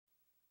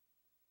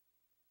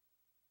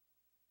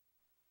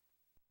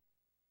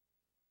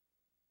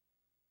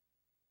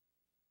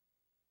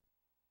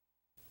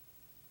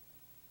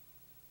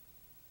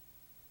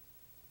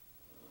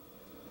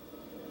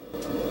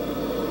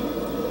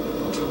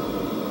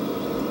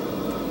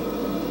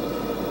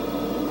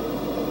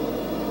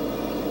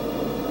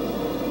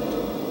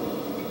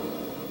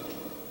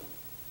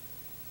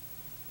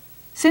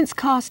Since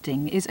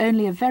casting is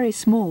only a very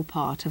small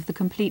part of the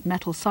complete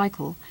metal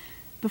cycle,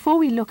 before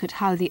we look at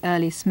how the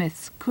early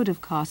smiths could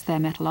have cast their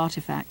metal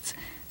artefacts,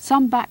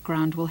 some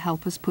background will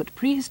help us put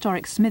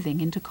prehistoric smithing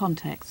into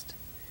context.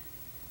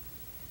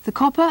 The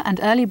Copper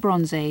and early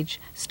Bronze Age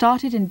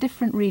started in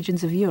different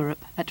regions of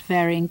Europe at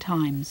varying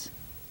times.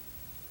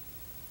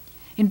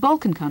 In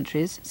Balkan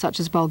countries, such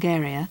as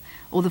Bulgaria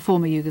or the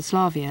former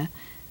Yugoslavia,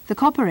 the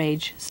Copper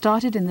Age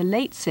started in the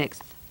late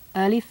 6th,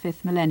 early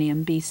 5th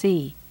millennium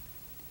BC.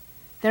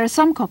 There are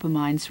some copper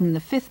mines from the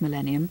 5th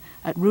millennium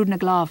at Rudna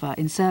Glava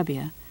in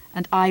Serbia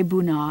and Ai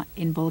Bunar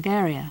in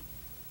Bulgaria.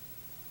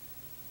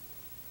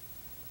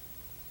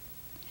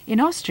 In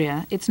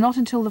Austria, it's not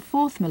until the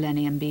 4th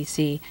millennium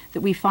BC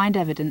that we find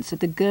evidence at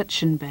the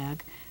Gürtchenberg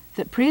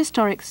that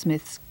prehistoric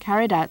smiths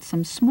carried out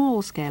some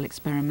small-scale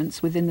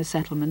experiments within the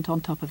settlement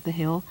on top of the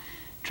hill,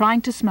 trying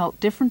to smelt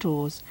different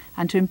ores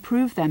and to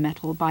improve their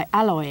metal by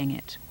alloying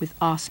it with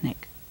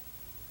arsenic.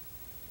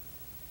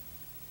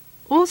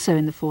 Also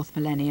in the 4th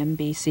millennium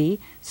BC,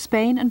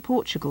 Spain and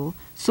Portugal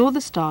saw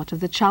the start of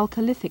the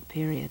Chalcolithic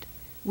period,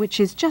 which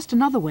is just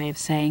another way of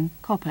saying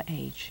Copper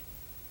Age.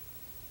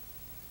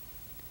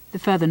 The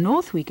further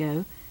north we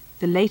go,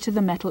 the later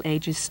the Metal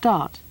Ages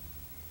start.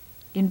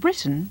 In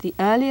Britain, the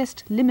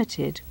earliest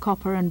limited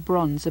copper and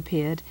bronze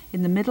appeared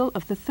in the middle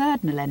of the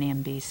 3rd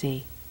millennium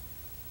BC.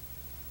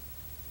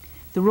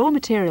 The raw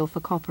material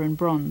for copper and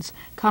bronze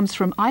comes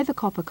from either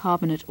copper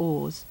carbonate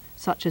ores,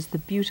 such as the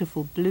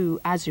beautiful blue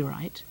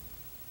azurite,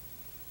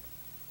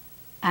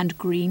 and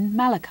green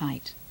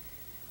malachite,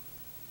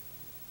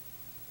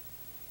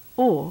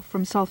 or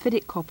from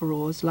sulfidic copper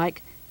ores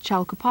like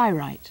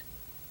chalcopyrite,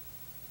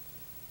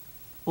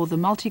 or the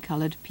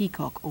multicoloured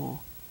peacock ore.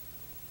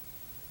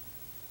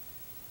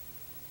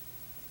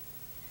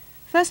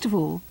 First of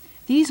all,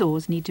 these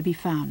ores need to be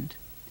found,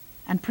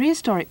 and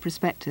prehistoric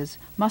prospectors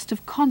must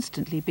have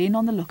constantly been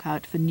on the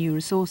lookout for new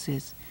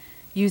resources,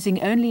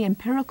 using only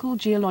empirical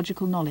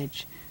geological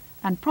knowledge,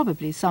 and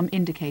probably some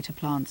indicator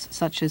plants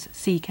such as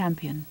sea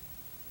campion.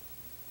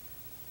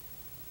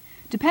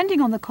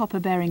 Depending on the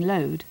copper-bearing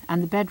load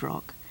and the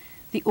bedrock,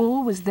 the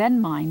ore was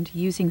then mined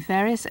using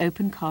various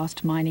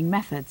open-cast mining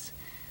methods,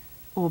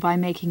 or by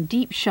making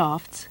deep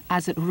shafts,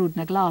 as at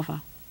Rudna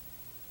Glava.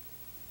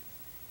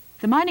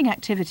 The mining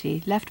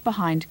activity left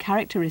behind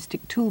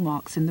characteristic tool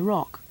marks in the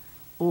rock,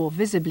 or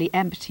visibly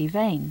empty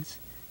veins,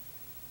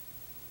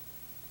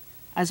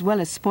 as well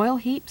as spoil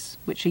heaps,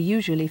 which are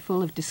usually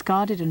full of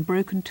discarded and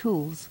broken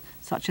tools,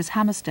 such as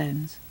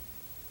hammerstones.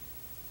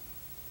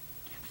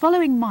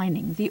 Following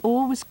mining, the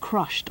ore was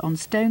crushed on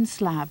stone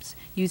slabs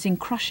using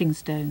crushing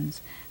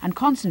stones and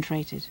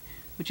concentrated,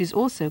 which is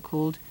also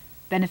called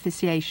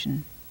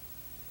beneficiation.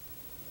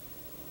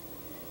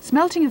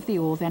 Smelting of the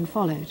ore then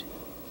followed.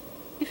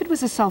 If it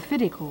was a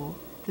sulfidic ore,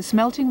 the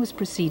smelting was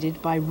preceded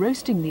by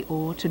roasting the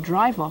ore to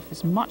drive off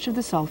as much of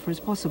the sulfur as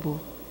possible.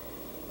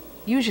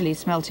 Usually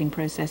smelting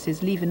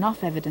processes leave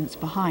enough evidence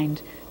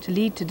behind to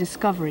lead to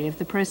discovery of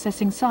the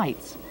processing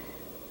sites.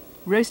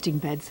 Roasting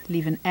beds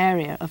leave an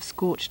area of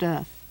scorched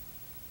earth.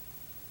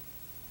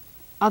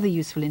 Other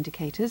useful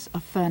indicators are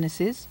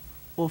furnaces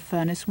or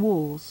furnace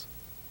walls,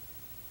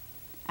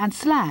 and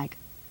slag,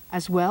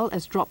 as well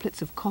as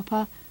droplets of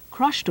copper,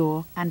 crushed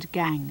ore and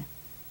gangue,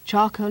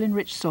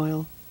 charcoal-enriched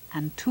soil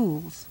and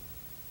tools.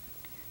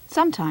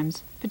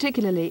 Sometimes,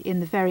 particularly in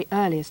the very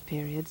earliest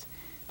periods,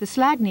 the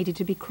slag needed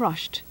to be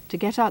crushed to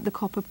get out the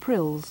copper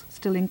prills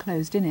still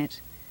enclosed in it.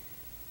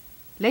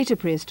 Later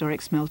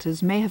prehistoric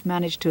smelters may have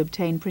managed to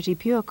obtain pretty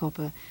pure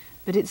copper,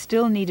 but it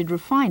still needed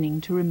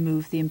refining to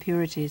remove the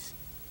impurities.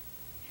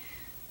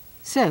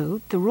 So,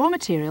 the raw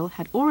material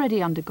had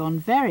already undergone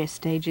various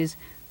stages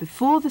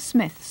before the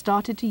smith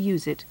started to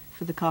use it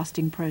for the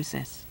casting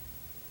process.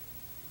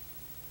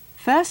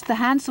 First, the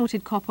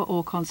hand-sorted copper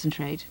ore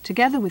concentrate,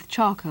 together with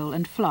charcoal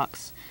and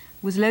flux,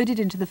 was loaded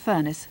into the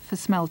furnace for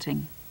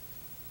smelting.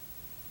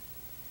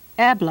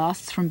 Air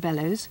blasts from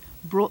bellows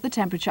brought the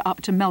temperature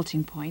up to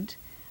melting point,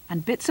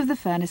 and bits of the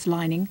furnace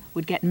lining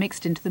would get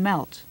mixed into the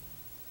melt.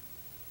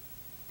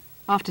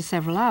 After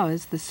several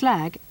hours, the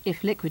slag,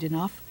 if liquid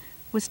enough,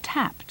 was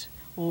tapped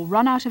or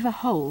run out of a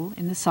hole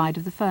in the side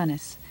of the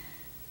furnace,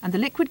 and the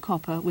liquid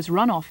copper was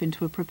run off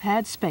into a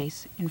prepared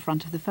space in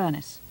front of the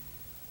furnace.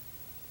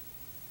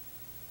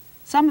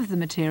 Some of the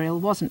material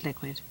wasn't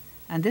liquid,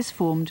 and this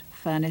formed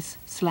furnace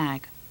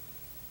slag.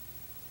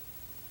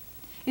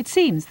 It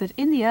seems that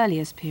in the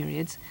earliest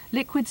periods,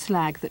 liquid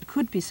slag that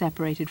could be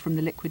separated from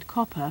the liquid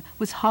copper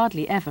was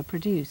hardly ever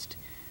produced,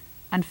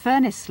 and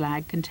furnace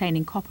slag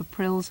containing copper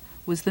prills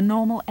was the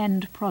normal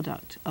end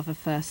product of a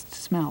first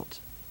smelt.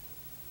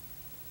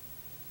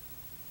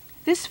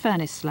 This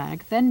furnace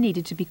slag then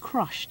needed to be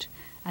crushed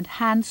and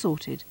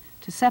hand-sorted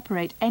to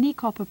separate any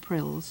copper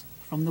prills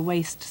from the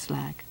waste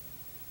slag.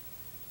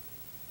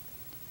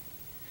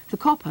 The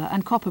copper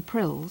and copper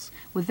prills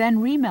were then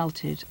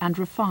remelted and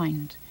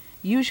refined,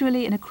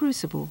 usually in a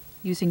crucible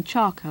using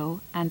charcoal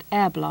and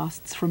air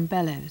blasts from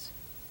bellows.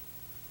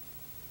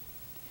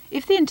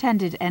 If the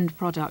intended end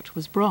product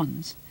was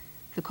bronze,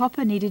 the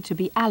copper needed to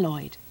be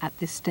alloyed at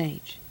this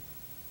stage.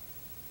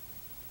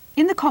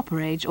 In the Copper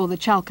Age or the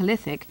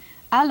Chalcolithic,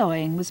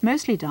 alloying was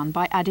mostly done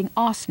by adding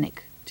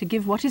arsenic to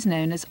give what is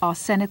known as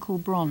arsenical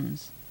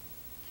bronze.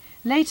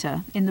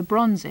 Later, in the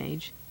Bronze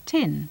Age,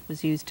 tin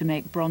was used to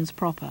make bronze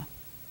proper.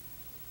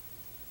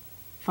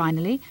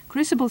 Finally,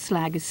 crucible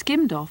slag is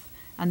skimmed off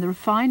and the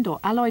refined or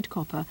alloyed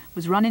copper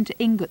was run into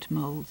ingot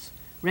moulds,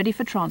 ready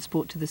for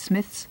transport to the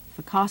smiths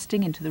for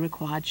casting into the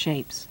required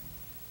shapes.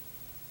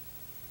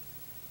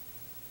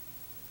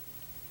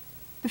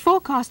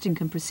 Before casting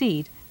can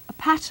proceed, a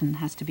pattern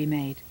has to be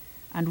made,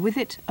 and with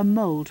it a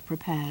mould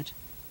prepared.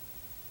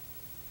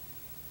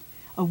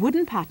 A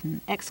wooden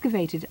pattern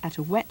excavated at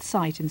a wet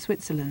site in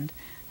Switzerland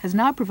has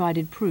now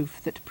provided proof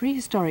that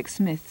prehistoric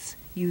smiths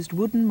used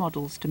wooden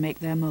models to make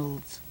their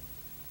moulds.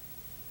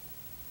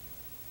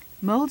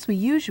 Moulds were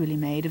usually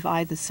made of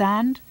either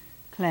sand,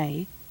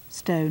 clay,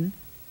 stone,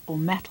 or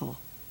metal.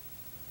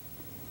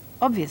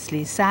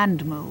 Obviously,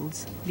 sand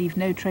moulds leave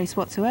no trace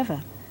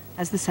whatsoever,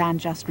 as the sand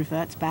just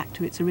reverts back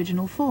to its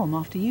original form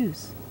after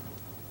use.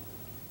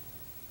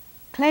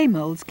 Clay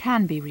moulds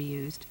can be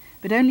reused,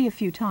 but only a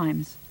few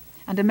times,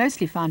 and are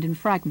mostly found in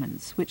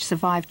fragments, which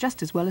survive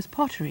just as well as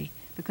pottery,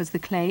 because the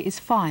clay is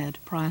fired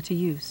prior to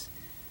use.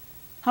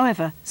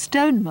 However,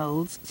 stone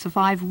moulds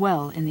survive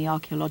well in the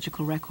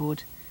archaeological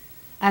record,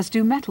 as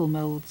do metal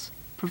moulds,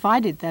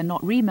 provided they're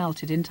not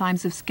remelted in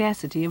times of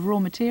scarcity of raw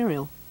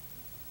material.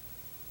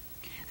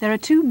 There are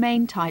two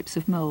main types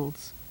of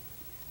moulds: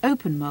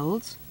 open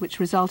moulds, which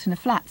result in a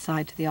flat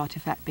side to the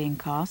artifact being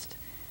cast,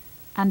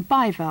 and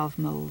bivalve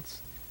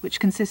moulds, which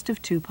consist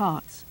of two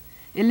parts,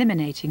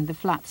 eliminating the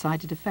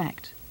flat-sided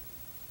effect.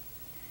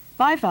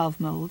 Bivalve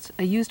moulds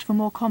are used for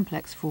more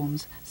complex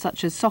forms,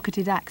 such as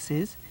socketed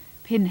axes,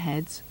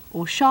 pinheads,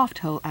 or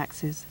shaft-hole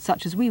axes,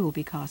 such as we will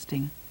be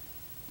casting.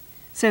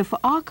 So for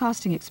our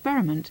casting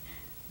experiment,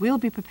 we'll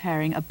be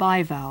preparing a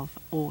bivalve,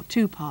 or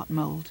two-part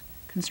mould,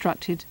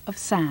 constructed of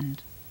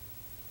sand.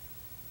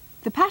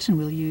 The pattern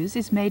we'll use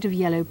is made of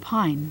yellow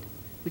pine,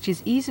 which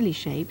is easily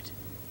shaped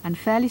and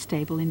fairly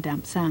stable in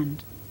damp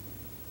sand.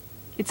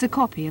 It's a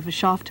copy of a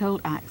shaft-hole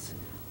axe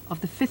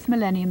of the 5th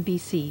millennium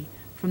BC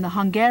from the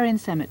Hungarian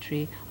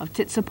cemetery of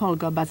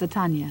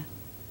Tizapolga-Bazatanya,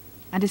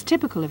 and is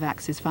typical of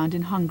axes found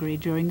in Hungary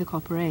during the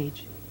Copper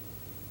Age.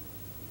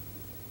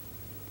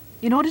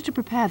 In order to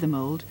prepare the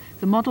mould,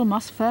 the model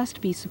must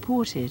first be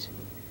supported.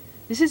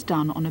 This is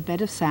done on a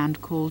bed of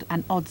sand called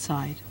an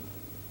oddside.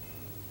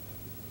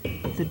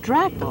 The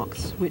drag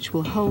box, which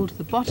will hold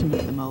the bottom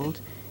of the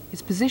mould,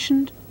 is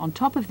positioned on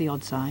top of the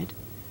oddside,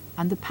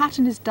 and the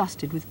pattern is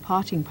dusted with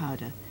parting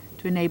powder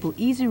to enable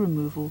easy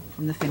removal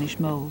from the finished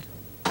mould.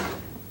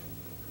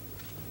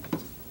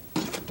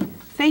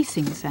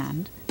 Facing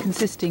sand,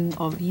 consisting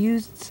of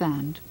used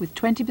sand with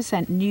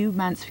 20% new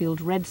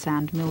Mansfield red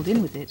sand milled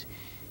in with it,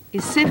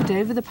 is sieved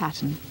over the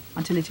pattern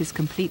until it is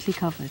completely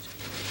covered.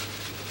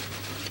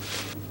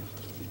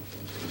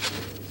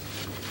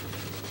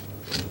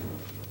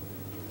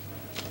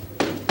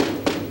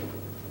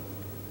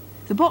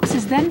 The box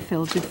is then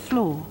filled with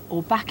floor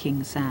or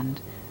backing sand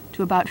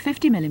to about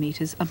 50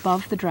 millimeters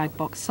above the drag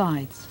box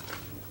sides.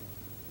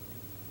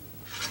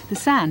 The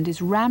sand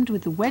is rammed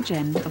with the wedge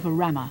end of a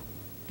rammer,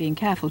 being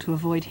careful to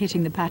avoid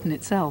hitting the pattern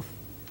itself.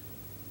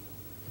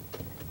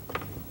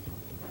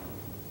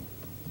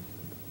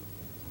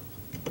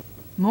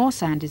 More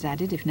sand is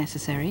added if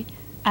necessary,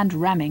 and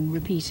ramming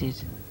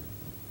repeated.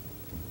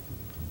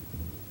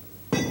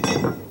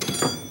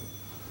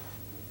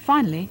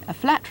 Finally, a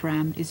flat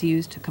ram is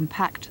used to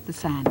compact the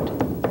sand.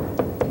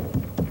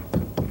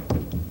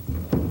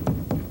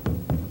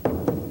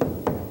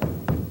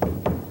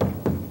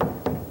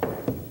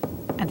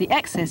 And the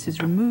excess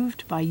is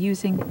removed by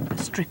using a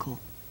strickle.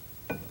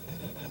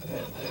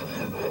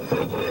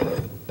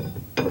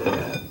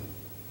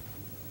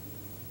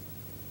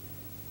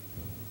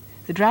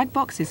 The drag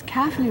box is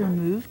carefully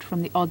removed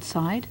from the odd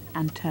side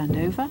and turned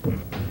over.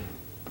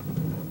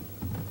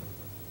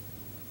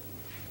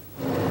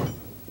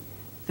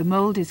 The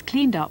mould is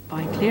cleaned up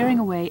by clearing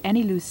away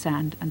any loose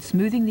sand and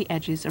smoothing the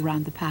edges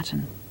around the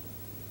pattern.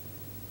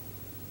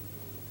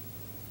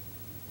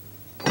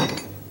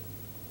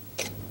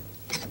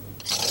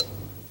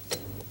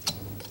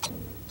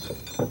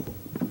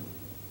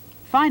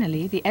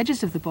 Finally, the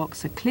edges of the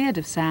box are cleared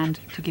of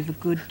sand to give a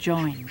good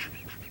join.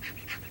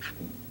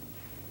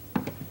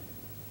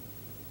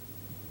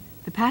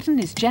 The pattern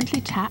is gently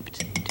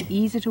tapped to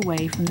ease it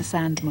away from the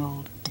sand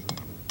mould.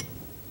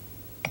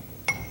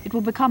 It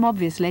will become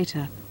obvious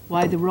later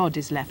why the rod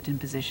is left in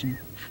position.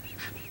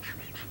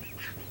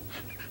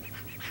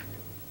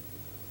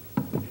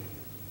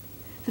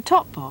 The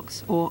top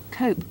box, or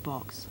cope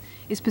box,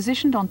 is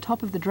positioned on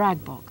top of the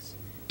drag box,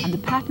 and the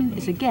pattern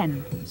is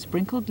again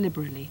sprinkled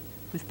liberally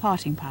with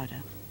parting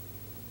powder.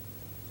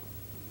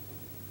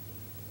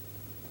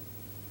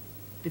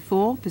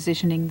 Before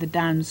positioning the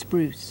down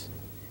spruce.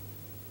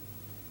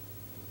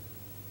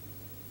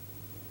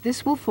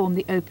 This will form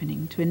the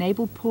opening to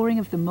enable pouring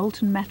of the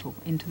molten metal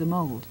into the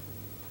mould.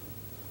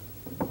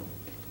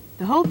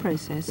 The whole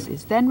process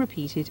is then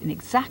repeated in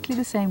exactly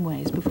the same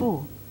way as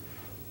before.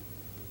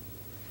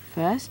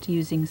 First,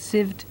 using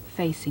sieved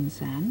facing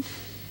sand,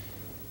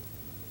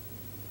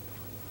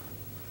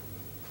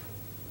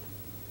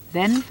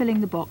 then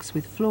filling the box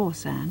with floor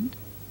sand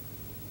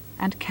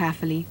and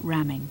carefully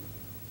ramming.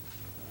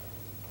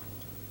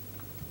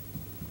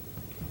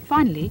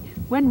 Finally,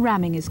 when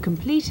ramming is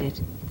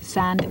completed, the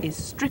sand is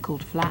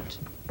strickled flat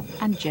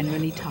and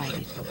generally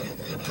tidied.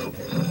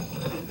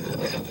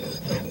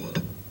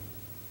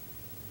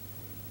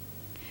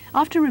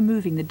 After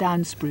removing the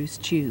down spruce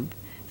tube,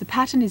 the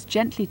pattern is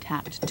gently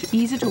tapped to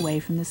ease it away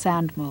from the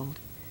sand mould,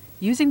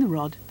 using the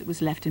rod that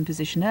was left in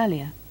position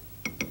earlier.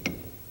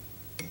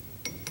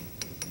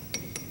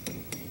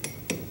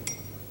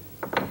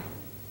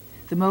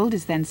 The mould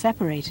is then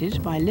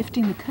separated by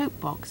lifting the cope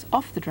box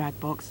off the drag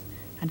box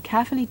and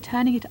carefully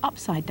turning it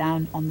upside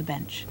down on the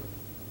bench.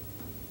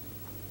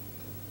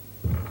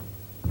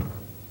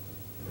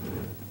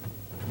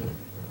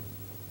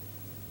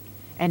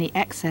 Any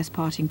excess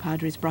parting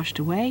powder is brushed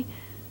away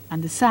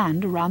and the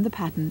sand around the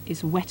pattern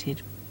is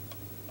wetted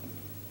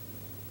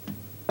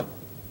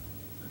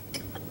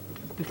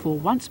before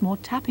once more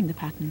tapping the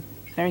pattern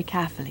very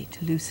carefully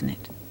to loosen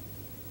it.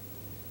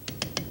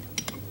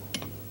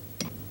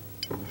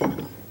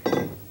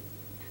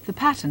 The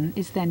pattern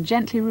is then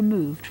gently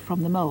removed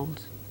from the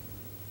mould.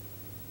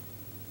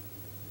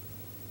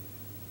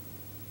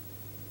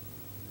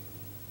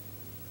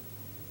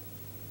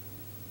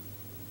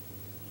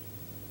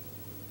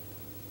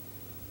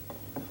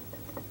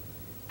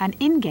 An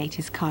ingate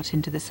is cut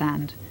into the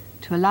sand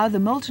to allow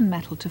the molten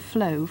metal to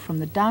flow from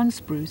the down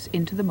spruce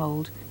into the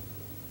mould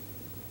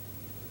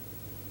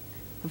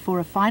before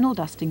a final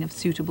dusting of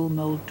suitable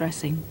mould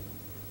dressing.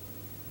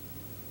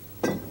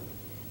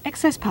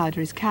 Excess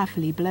powder is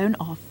carefully blown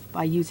off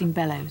by using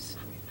bellows.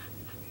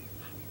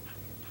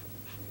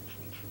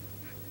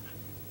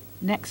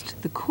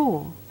 Next, the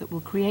core that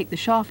will create the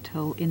shaft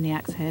hole in the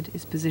axe head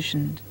is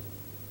positioned.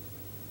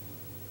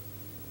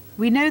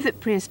 We know that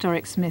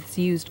prehistoric smiths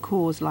used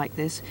cores like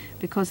this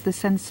because the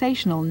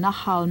sensational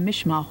Nahal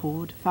Mishmar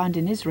hoard found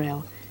in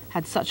Israel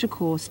had such a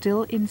core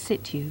still in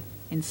situ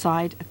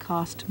inside a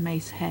cast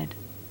mace head.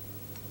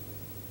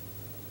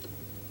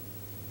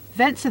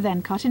 Vents are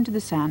then cut into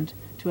the sand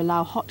to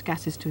allow hot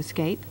gases to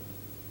escape,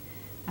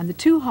 and the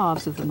two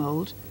halves of the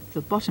mould,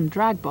 the bottom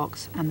drag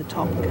box and the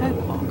top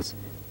cope box,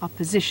 are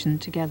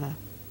positioned together.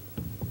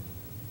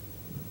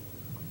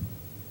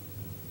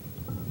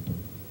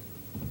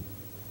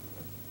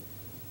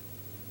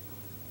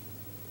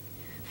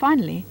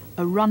 Finally,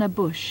 a runner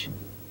bush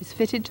is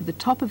fitted to the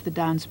top of the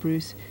down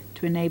spruce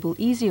to enable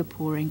easier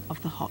pouring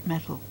of the hot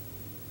metal.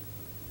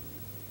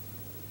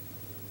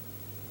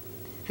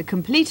 The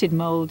completed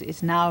mould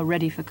is now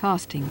ready for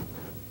casting.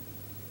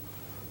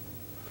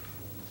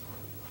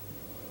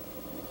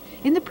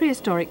 In the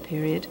prehistoric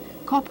period,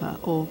 copper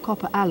or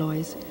copper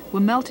alloys were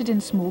melted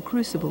in small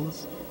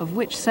crucibles, of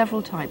which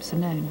several types are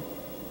known.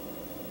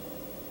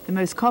 The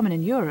most common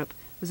in Europe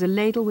was a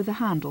ladle with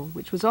a handle,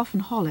 which was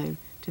often hollow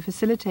to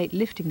facilitate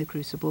lifting the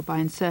crucible by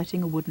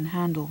inserting a wooden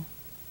handle.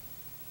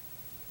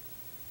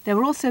 There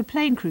were also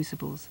plain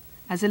crucibles,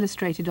 as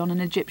illustrated on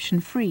an Egyptian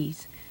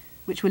frieze,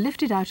 which were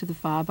lifted out of the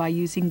fire by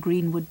using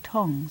greenwood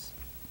tongs.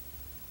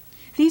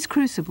 These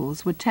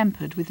crucibles were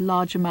tempered with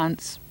large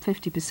amounts,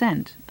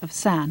 50%, of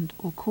sand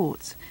or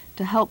quartz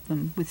to help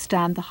them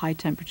withstand the high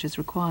temperatures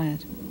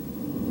required.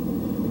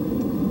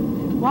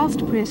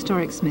 Whilst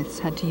prehistoric smiths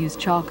had to use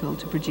charcoal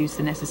to produce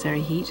the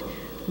necessary heat,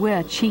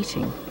 we're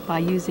cheating by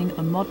using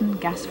a modern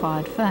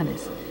gas-fired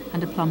furnace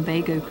and a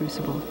plumbago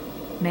crucible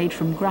made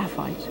from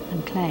graphite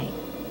and clay.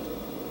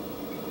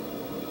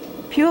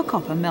 Pure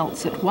copper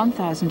melts at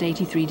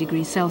 1083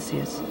 degrees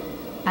Celsius,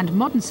 and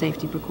modern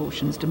safety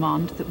precautions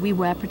demand that we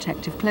wear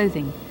protective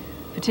clothing,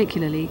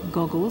 particularly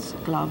goggles,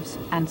 gloves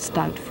and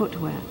stout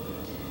footwear,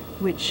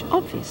 which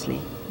obviously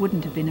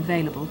wouldn't have been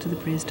available to the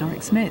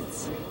prehistoric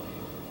smiths.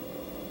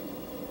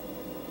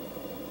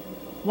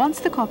 Once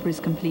the copper is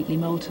completely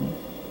molten,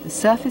 the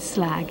surface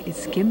slag is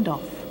skimmed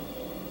off.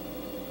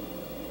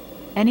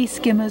 Any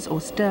skimmers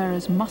or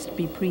stirrers must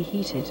be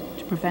preheated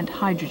to prevent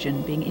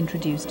hydrogen being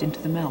introduced into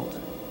the melt.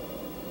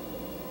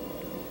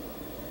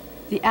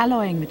 The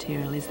alloying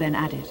material is then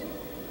added,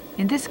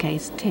 in this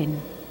case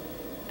tin,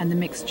 and the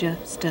mixture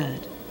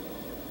stirred.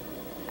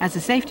 As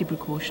a safety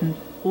precaution,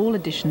 all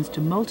additions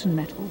to molten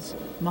metals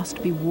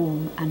must be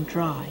warm and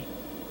dry.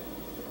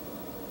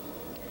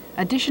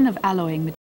 Addition of alloying